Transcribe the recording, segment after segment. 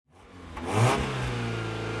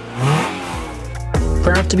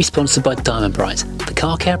Proud to be sponsored by Diamond Bright, the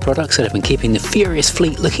car care products that have been keeping the furious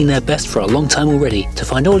fleet looking their best for a long time already. To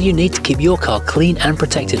find all you need to keep your car clean and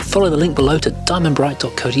protected, follow the link below to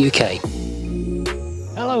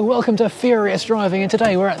diamondbright.co.uk. Hello, welcome to Furious Driving, and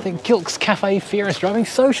today we're at the Gilks Cafe Furious Driving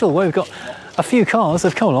Social, where we've got a few cars that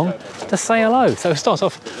have come along to say hello. So we'll start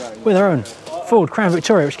off with our own Ford Crown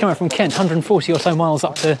Victoria, which came out from Kent, 140 or so miles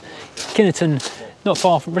up to Kineton, not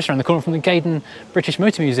far from Bristol, around the corner from the Gilks British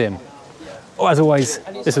Motor Museum. Oh, as always,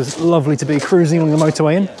 this is lovely to be cruising along the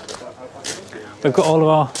motorway in. We've got all of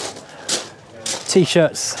our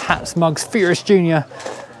t-shirts, hats, mugs, Furious Junior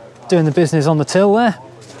doing the business on the till there.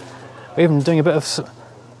 We're even doing a bit of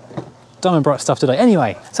Diamond Bright stuff today.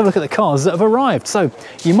 Anyway, let's have a look at the cars that have arrived. So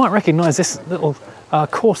you might recognise this little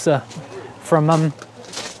Corsa from a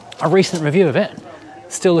recent review of it.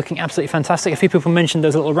 Still looking absolutely fantastic. A few people mentioned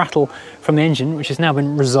there's a little rattle from the engine, which has now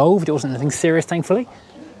been resolved. It wasn't anything serious, thankfully.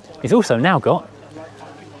 He's also now got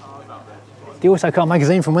the Autocar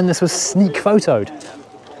magazine from when this was sneak photoed.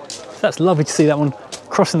 So that's lovely to see that one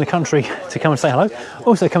crossing the country to come and say hello.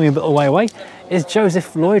 Also coming a bit way away is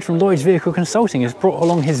Joseph Lloyd from Lloyd's Vehicle Consulting, who's brought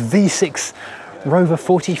along his V6 Rover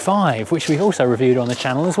 45, which we've also reviewed on the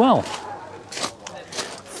channel as well.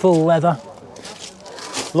 Full leather,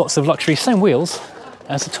 lots of luxury, same wheels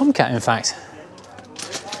as the Tomcat in fact.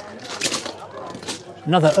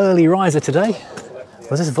 Another early riser today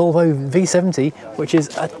was this Volvo V70, which is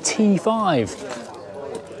a T5.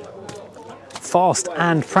 Fast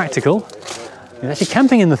and practical. He's actually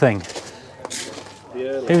camping in the thing.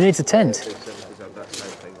 Who needs a tent?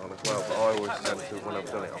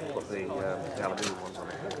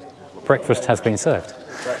 Breakfast has been served.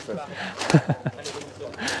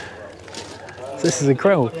 This is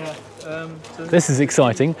incredible. This is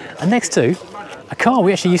exciting. And next to a car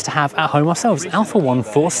we actually used to have at home ourselves, Alfa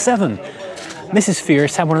 147. Mrs.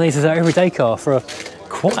 Furious had one of these as her everyday car for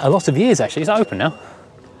quite a lot of years actually. Is that open now?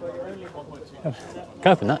 Can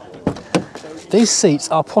open that. These seats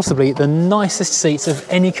are possibly the nicest seats of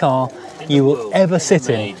any car you will ever sit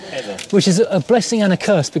in, which is a blessing and a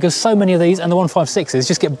curse because so many of these and the 156s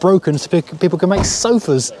just get broken so people can make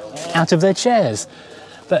sofas out of their chairs.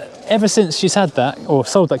 But ever since she's had that, or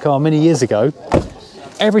sold that car many years ago,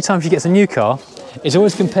 every time she gets a new car, it's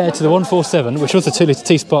always compared to the 147, which was a 2-litre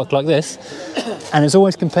T-Spark like this, and it's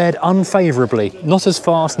always compared unfavourably. Not as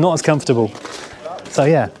fast, not as comfortable. So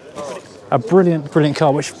yeah, a brilliant, brilliant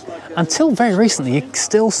car, which until very recently you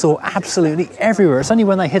still saw absolutely everywhere. It's only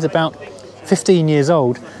when they hit about 15 years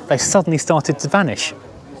old, they suddenly started to vanish.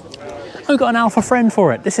 We've got an Alpha friend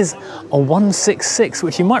for it. This is a 166,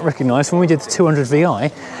 which you might recognise when we did the 200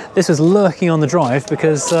 VI. This was lurking on the drive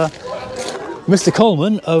because Mr.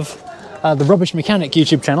 Coleman of the Rubbish Mechanic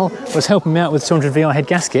YouTube channel was helping me out with 200 VI head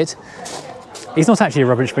gasket. He's not actually a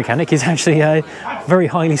rubbish mechanic, he's actually a very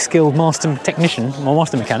highly skilled master technician, or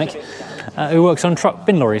master mechanic, who works on truck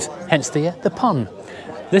bin lorries, hence the pun.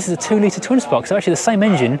 This is a 2-litre twin spark, so actually the same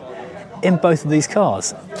engine in both of these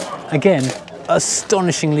cars. Again,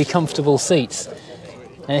 astonishingly comfortable seats.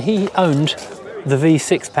 He owned the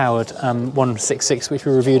V6 powered 166, which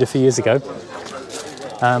we reviewed a few years ago.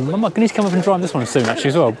 I might need to come up and drive this one soon actually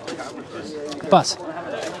as well. But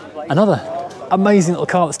another amazing little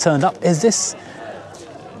car that's turned up is this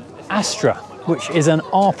Astra, which is an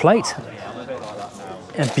R plate,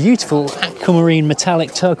 a beautiful aquamarine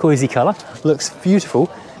metallic turquoisey colour, looks beautiful.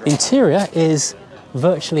 The interior is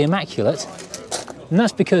virtually immaculate, and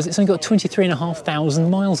that's because it's only got 23,500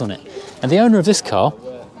 miles on it. And the owner of this car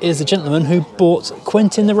is a gentleman who bought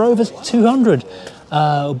Quentin the Rover 200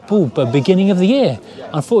 beginning of the year.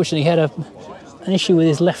 Unfortunately, he had an issue with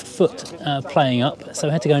his left foot playing up, so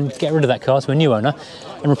I had to go and get rid of that car to a new owner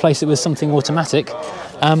and replace it with something automatic,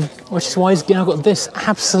 which is why he's now got this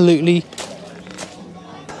absolutely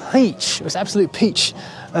peach, it's absolute peach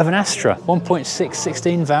of an Astra, 1.6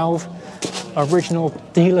 16 valve, original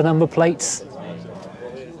dealer number plates.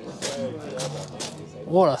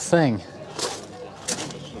 What a thing.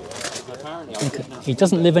 He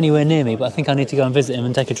doesn't live anywhere near me, but I think I need to go and visit him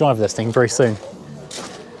and take a drive of this thing very soon.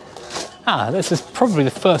 This is probably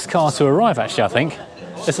the first car to arrive actually, I think.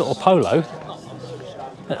 This little Polo.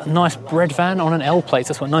 A nice bread van on an L plate,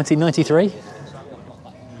 that's what, 1993?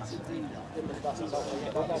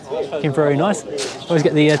 Looking very nice. Always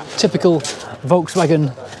get the typical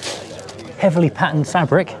Volkswagen heavily patterned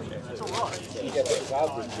fabric.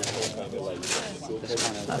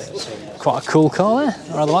 That's quite a cool car there,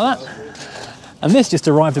 I rather like that. And this just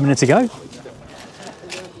arrived a minute ago.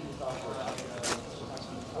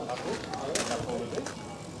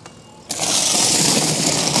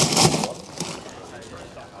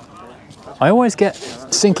 I always get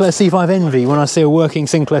Sinclair C5 envy when I see a working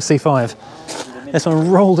Sinclair C5. This one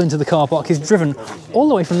rolled into the car park. He's driven all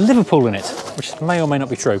the way from Liverpool in it, which may or may not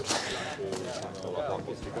be true.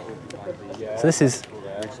 So this is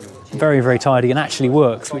very, very tidy and actually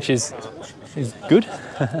works, which is good.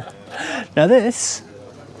 Now this,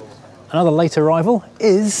 another late arrival,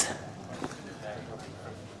 is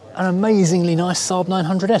an amazingly nice Saab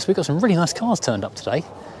 900S. We've got some really nice cars turned up today.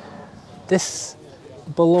 This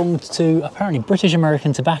belonged to apparently British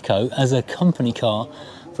American Tobacco as a company car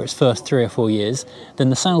for its first 3 or 4 years. Then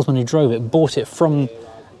the salesman who drove it bought it from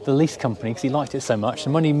the lease company because he liked it so much,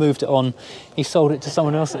 and when he moved it on, he sold it to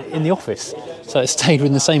someone else in the office. So it stayed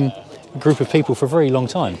with the same group of people for a very long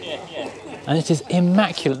time. And it is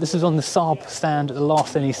immaculate. This is on the Saab stand at the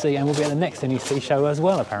last NEC and will be at the next NEC show as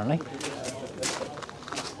well, apparently.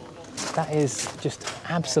 That is just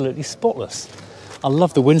absolutely spotless. I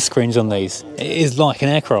love the windscreens on these. It is like an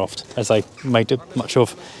aircraft, as they made much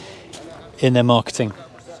of in their marketing.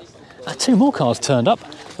 2 more cars turned up,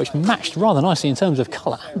 which matched rather nicely in terms of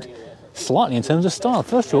colour and slightly in terms of style.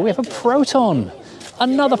 First of all, we have a Proton.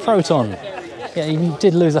 Another Proton. Yeah, you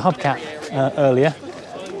did lose a hubcap earlier.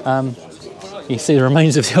 You see the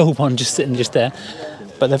remains of the old one just sitting just there,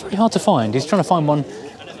 but they're very hard to find. He's trying to find one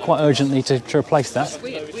quite urgently to replace that.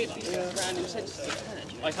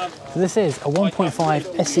 So this is a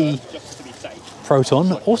 1.5 SE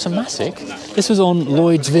Proton automatic. This was on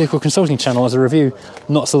Lloyd's Vehicle Consulting channel as a review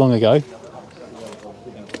not so long ago.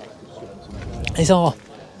 These are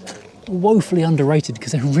woefully underrated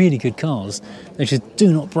because they're really good cars. They just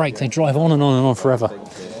do not break. They drive on and on and on forever.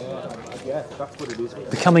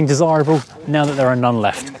 Becoming desirable now that there are none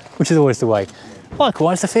left, which is always the way.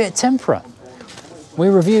 Likewise, the Fiat Tempra. We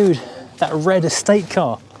reviewed that red estate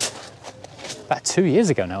car about 2 years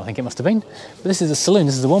ago now, I think it must have been. But this is a saloon.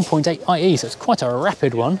 This is a 1.8 IE, so it's quite a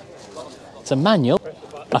rapid one. It's a manual.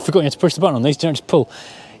 I forgot you had to push the button on these, you don't just pull.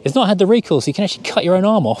 It's not had the recoil, so you can actually cut your own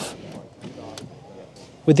arm off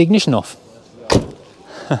with the ignition off.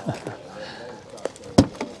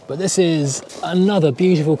 But this is another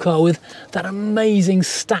beautiful car with that amazing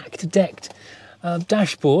stacked decked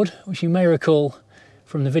dashboard, which you may recall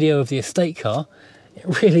from the video of the estate car.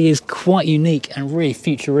 It really is quite unique and really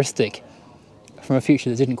futuristic from a future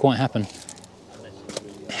that didn't quite happen.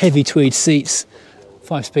 Heavy tweed seats,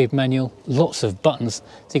 5-speed manual, lots of buttons.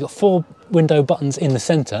 So you've got 4 window buttons in the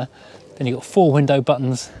centre, then you've got 4 window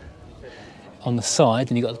buttons on the side,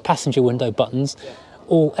 then you've got the passenger window buttons,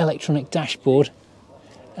 all electronic dashboard,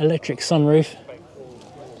 electric sunroof.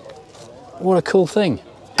 What a cool thing.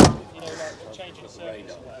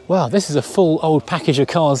 Wow, this is a full old package of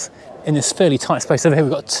cars in this fairly tight space over here.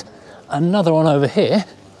 We've got another one over here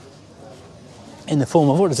in the form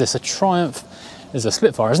of, what is this, a Triumph? There's a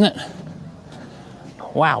Spitfire, isn't it?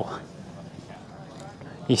 Wow.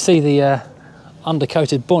 You see the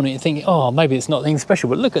undercoated bonnet, you think, oh, maybe it's not anything special,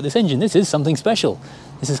 but look at this engine, this is something special.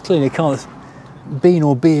 This is clearly a car that's been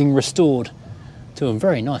or being restored to a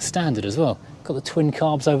very nice standard as well. Got the twin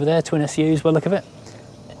carbs over there, twin SUs, by the look of it.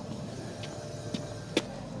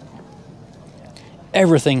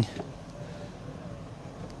 Everything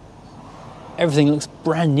looks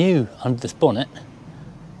brand new under this bonnet.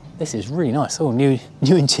 This is really nice. Oh, new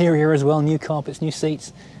interior as well, new carpets, new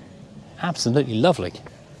seats. Absolutely lovely.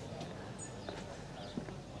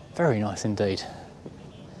 Very nice indeed.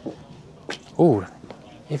 Oh,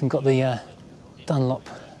 even got the Dunlop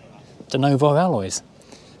de Novo alloys.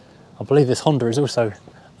 I believe this Honda is also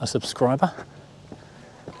a subscriber.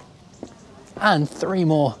 And 3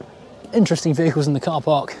 more interesting vehicles in the car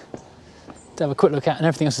park to have a quick look at, and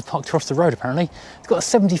everything else is parked across the road apparently. It's got a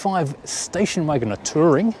 75 station wagon, a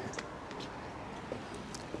Touring.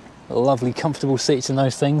 Lovely comfortable seats in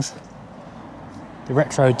those things. The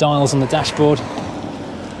retro dials on the dashboard.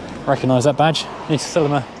 Recognise that badge. Need to sell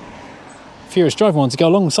them a Furious Driver one to go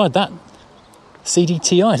alongside that.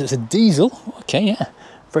 CDTI, so it's a diesel. Okay, yeah.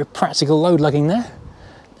 Very practical load lugging there.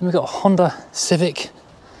 Then we've got a Honda Civic.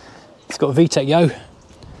 It's got a VTEC Yo.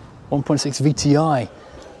 1.6 VTI.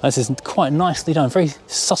 This is quite nicely done, very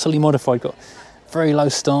subtly modified. Got very low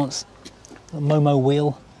stance, a Momo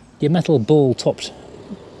wheel, your metal ball topped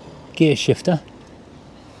gear shifter,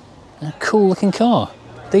 and a cool looking car.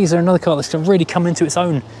 These are another car that's really come into its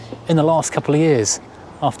own in the last couple of years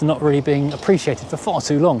after not really being appreciated for far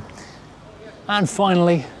too long. And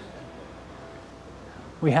finally,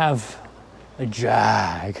 we have a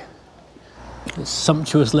Jag. It's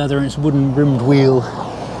sumptuous leather and its wooden rimmed wheel.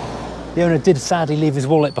 The owner did sadly leave his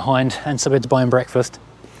wallet behind, and so we had to buy him breakfast.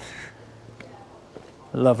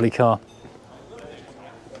 Lovely car.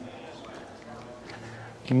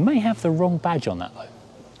 You may have the wrong badge on that though.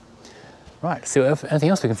 Right, let's see what anything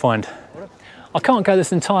else we can find. I can't go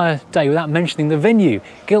this entire day without mentioning the venue,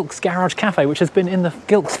 Gilks Garage Cafe, which has been in the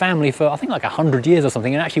Gilks family for I think like 100 years or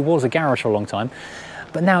something. It actually was a garage for a long time,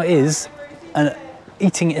 but now it is an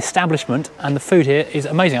eating establishment, and the food here is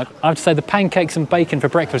amazing. I have to say the pancakes and bacon for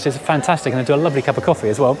breakfast is fantastic, and they do a lovely cup of coffee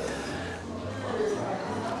as well.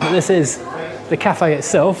 But this is the cafe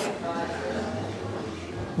itself.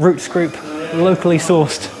 Roots Group, locally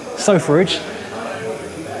sourced sofaage.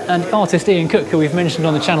 And artist Ian Cook, who we've mentioned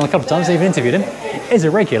on the channel a couple of times, even interviewed him, is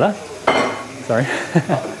a regular. Sorry.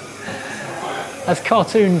 Has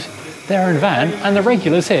cartooned their own van, and the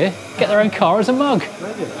regulars here get their own car as a mug.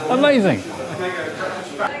 Amazing.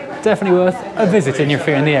 Definitely worth a visit if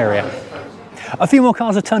you're in the area. A few more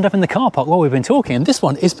cars have turned up in the car park while we've been talking, and this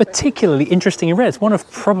one is particularly interesting and rare. It's one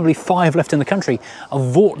of probably 5 left in the country, a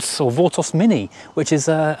Vorts or Vortos Mini, which is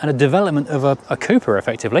a development of a Cooper,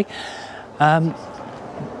 effectively.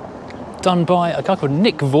 Done by a guy called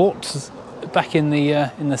Nick Vorts back in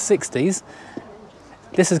the 60s.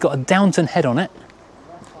 This has got a Downton head on it,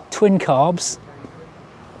 twin carbs,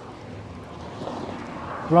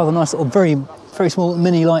 rather nice little, very small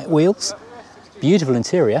mini light wheels, beautiful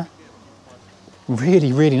interior,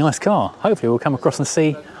 really nice car. Hopefully we'll come across and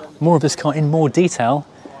see more of this car in more detail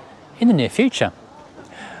in the near future.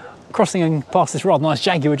 Crossing past this rather nice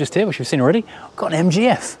Jaguar just here, which we've seen already, I've got an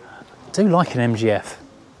MGF. I do like an MGF.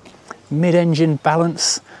 Mid-engine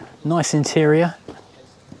balance, nice interior.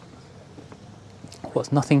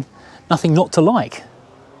 What's nothing not to like.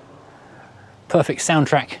 Perfect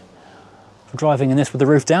soundtrack for driving in this with the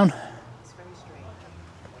roof down.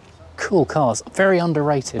 Cool cars, very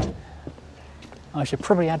underrated. I should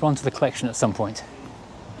probably add one to the collection at some point.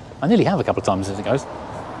 I nearly have a couple of times as it goes.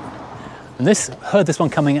 And heard this one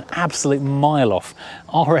coming an absolute mile off.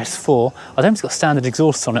 RS4, I don't know if it's got standard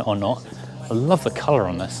exhausts on it or not. I love the colour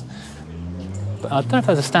on this. But I don't know if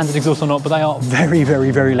there's a standard exhaust or not, but they are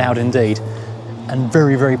very loud indeed. And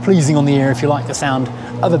very pleasing on the ear if you like the sound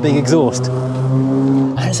of a big exhaust.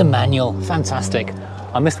 And it's a manual, fantastic.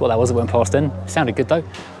 I missed what that was that went past in. It sounded good though.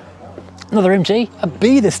 Another MG, a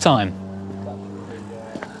B this time.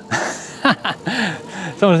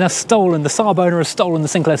 Someone has now stolen, the Saab owner has stolen the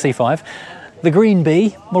Sinclair C5. The green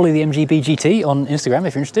B, Molly the MGB GT on Instagram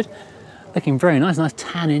if you're interested. Looking very nice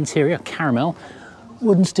tan interior, caramel.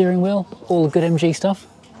 Wooden steering wheel, all the good MG stuff.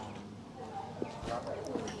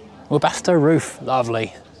 Webasto roof,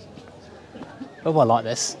 lovely. Oh, I like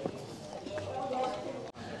this.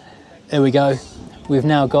 There we go. We've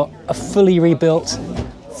now got a fully rebuilt,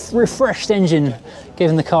 refreshed engine,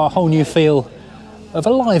 giving the car a whole new feel of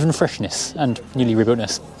alive and freshness and newly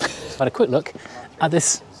rebuiltness. So I had a quick look at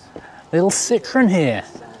this little Citroen here.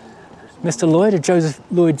 Mr. Lloyd of Joseph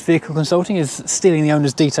Lloyd's Vehicle Consulting is stealing the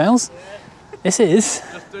owner's details. This is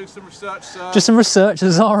just doing some research, sir. Just some research.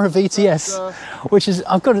 The Zara VTS, which is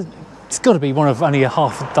it's got to be one of only a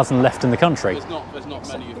half a dozen left in the country. There's not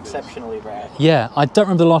many. Exceptionally rare. Yeah, I don't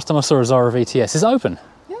remember the last time I saw a Zara VTS. Is it open?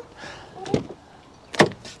 Yeah.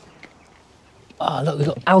 Oh, look, we've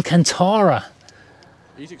got Alcantara.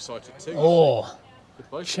 He's excited too. Oh,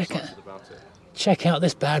 check out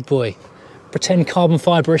this bad boy. Pretend carbon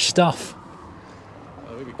fibre-ish stuff.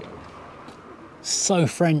 Oh, here we go. So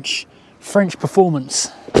French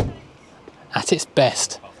performance at its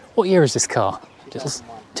best. What year is this car?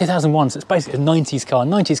 2001, so it's basically a 90s car.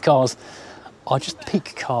 90s cars are just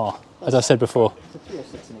peak car, as I said before. It's a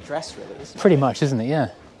 306 in a dress, really, isn't it? Pretty much, isn't it?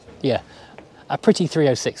 Yeah. Yeah. A pretty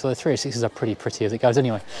 306, although 306s are pretty as it goes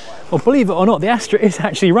anyway. Well, believe it or not, the Astra is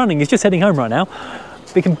actually running. It's just heading home right now.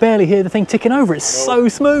 We can barely hear the thing ticking over. It's so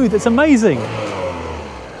smooth, it's amazing.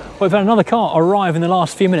 Well, we've had another car arrive in the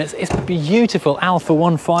last few minutes. It's beautiful Alpha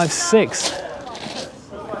 156.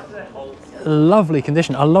 Lovely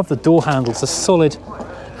condition. I love the door handles, the solid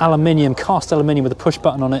aluminium, cast aluminium with a push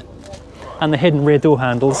button on it, and the hidden rear door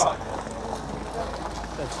handles.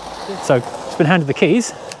 So, it's been handed the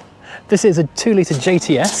keys. This is a 2-litre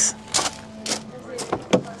JTS.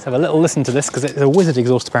 Let's have a little listen to this because it's a Wizard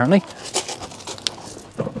exhaust apparently.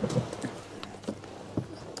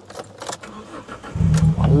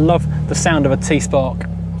 I love the sound of a T-Spark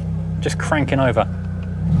just cranking over.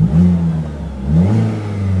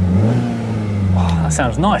 Oh, that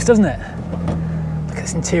sounds nice, doesn't it? Look at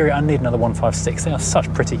this interior. I need another 156. They are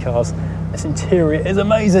such pretty cars. This interior is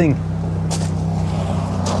amazing.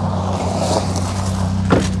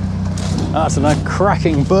 That's a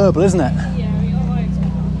cracking burble, isn't it?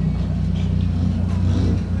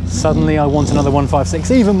 Suddenly I want another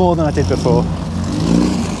 156, even more than I did before.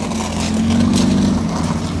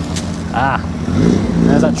 Ah,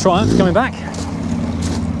 there's that Triumph coming back.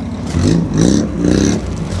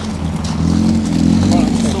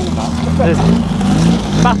 There's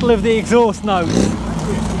battle of the exhaust notes.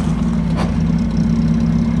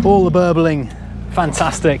 All the burbling,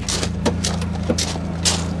 fantastic.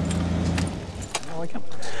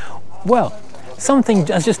 Well, something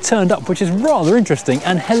has just turned up which is rather interesting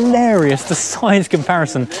and hilarious, the size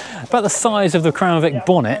comparison. About the size of the Crown Vic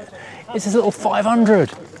bonnet, it's this little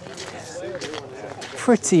 500.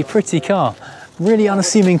 Pretty car. Really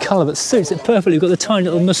unassuming colour, but suits it perfectly. We've got the tiny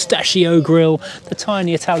little mustachio grille, the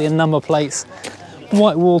tiny Italian number plates,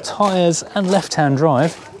 white wall tyres and left-hand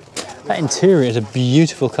drive. That interior is a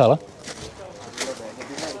beautiful colour.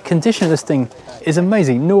 Condition of this thing is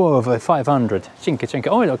amazing. Nuovo 500. Cinquecento.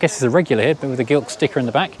 Oh, I guess it's a regular here, but with a Gilks sticker in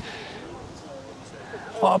the back.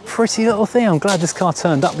 What a pretty little thing. I'm glad this car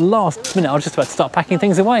turned up last minute. I was just about to start packing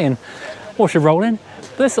things away and watch it roll in.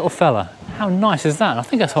 But this little fella, how nice is that? I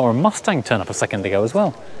think I saw a Mustang turn up a second ago as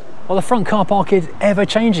well. Well, the front car park is ever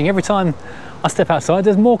changing. Every time I step outside,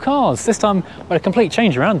 there's more cars. This time, we had a complete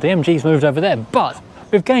change around. The MG's moved over there, but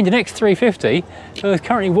we've gained an X350 who is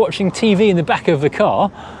currently watching TV in the back of the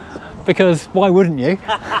car, because why wouldn't you?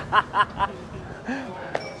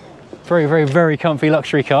 Very comfy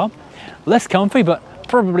luxury car. Less comfy, but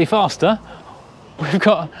probably faster. We've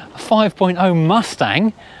got a 5.0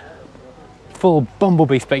 Mustang, full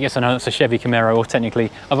Bumblebee spec. Yes, I know that's a Chevy Camaro, or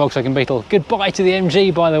technically a Volkswagen Beetle. Goodbye to the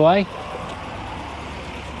MG, by the way.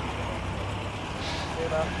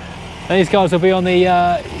 And these cars will be on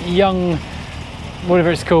the young,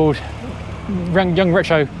 whatever it's called, Young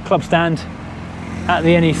Retro Club stand at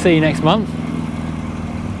the NEC next month.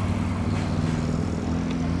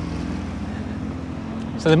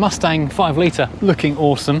 So the Mustang 5 litre looking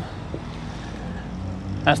awesome.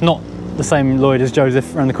 That's not the same Lloyd as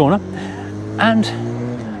Joseph around the corner. And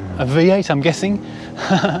a V8, I'm guessing.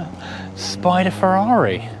 Spider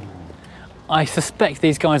Ferrari. I suspect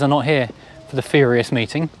these guys are not here for the Furious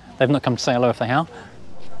meeting. They've not come to say hello if they are.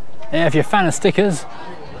 Yeah, if you're a fan of stickers,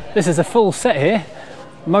 this is a full set here.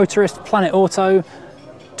 Motorist, Planet Auto,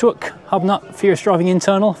 Took, hub nut, Furious Driving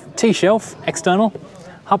internal, T-shelf, external,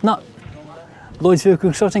 hub nut, Lloyd's Vehicle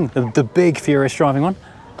Consulting, the big Furious Driving one.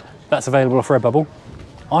 That's available off Redbubble.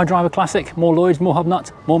 iDriver Classic, more Lloyd's, more hub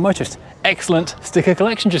nut, more Motorist. Excellent sticker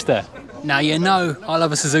collection just there. Now you know I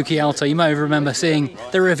love a Suzuki Alto. You may remember seeing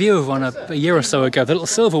the review of one a year or so ago, the little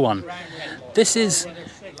silver one. This is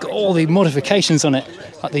got all the modifications on it,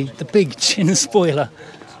 like the big chin spoiler,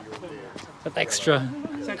 that extra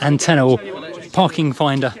antenna or parking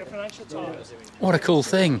finder. What a cool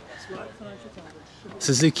thing.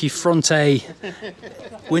 Suzuki Fronte,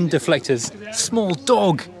 wind deflectors, small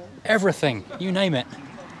dog, everything, you name it.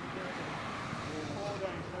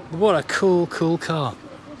 What a cool car.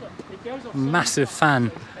 Massive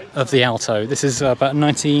fan of the Alto. This is about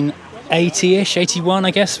 1980-ish, 81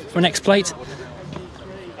 I guess, for an X-plate.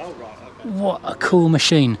 What a cool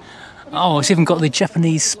machine. Oh, it's even got the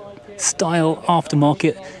Japanese style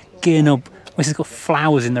aftermarket gear knob, which has got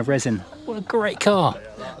flowers in the resin. What a great car.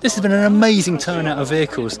 This has been an amazing turnout of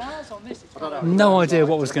vehicles. No idea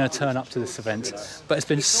what was going to turn up to this event, but it's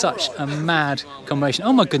been such a mad combination.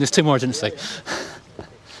 Oh my goodness, two more I didn't say.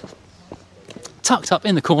 Tucked up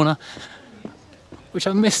in the corner, which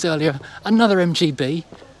I missed earlier, another MGB.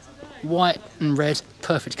 White and red,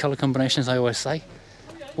 perfect colour combination, as I always say.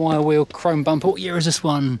 Wire wheel, chrome bumper. What year is this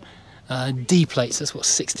one? D plates, that's what,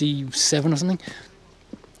 67 or something?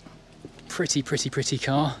 Pretty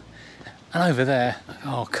car. And over there,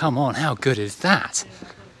 oh come on, how good is that?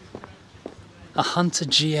 A Hunter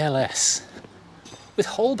GLS with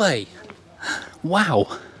whole bay.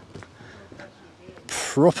 Wow.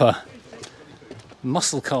 Proper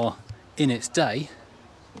muscle car in its day.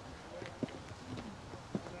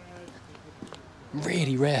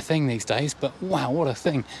 Really rare thing these days, but wow, what a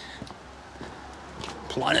thing.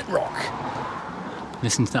 Planet Rock.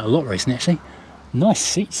 Listened to that a lot recently actually. Nice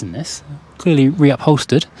seats in this, clearly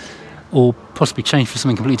reupholstered or possibly changed for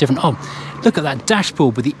something completely different. Oh, look at that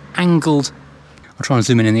dashboard with the angled, I'll try and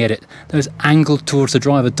zoom in the edit, those angled towards the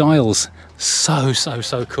driver dials. So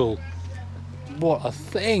cool. What a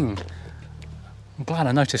thing. I'm glad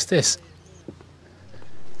I noticed this.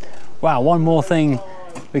 Wow, one more thing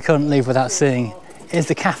we couldn't leave without seeing is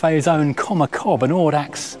the cafe's own Comma Cob, an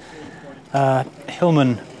Audax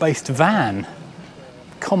Hillman based van.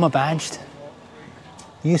 Comma badged.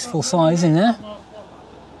 Useful size in there.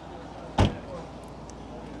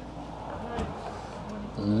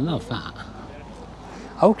 Love that.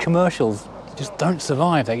 Old commercials just don't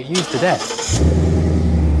survive, they get used to death.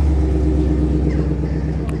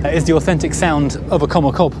 That is the authentic sound of a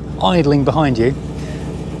Comma Cob idling behind you.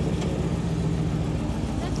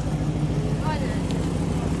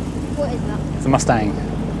 What is that? It's a Mustang.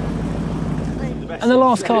 And the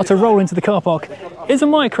last car to roll into the car park is a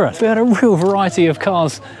Micra. So we had a real variety of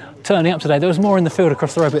cars turning up today. There was more in the field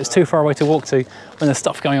across the road, but it's too far away to walk to when there's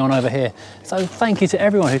stuff going on over here. So thank you to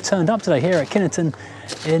everyone who turned up today here at Kineton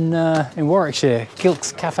in Warwickshire.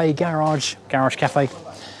 Gilks Garage Cafe.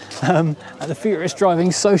 At the Furious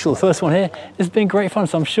Driving Social, the first one here. It's been great fun,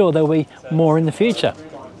 so I'm sure there'll be more in the future.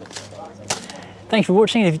 Thank you for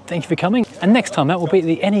watching, thank you for coming. And next time that will be at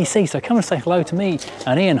the NEC, so come and say hello to me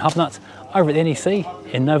and Ian Hubnut over at the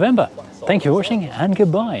NEC in November. Thank you for watching and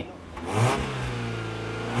goodbye.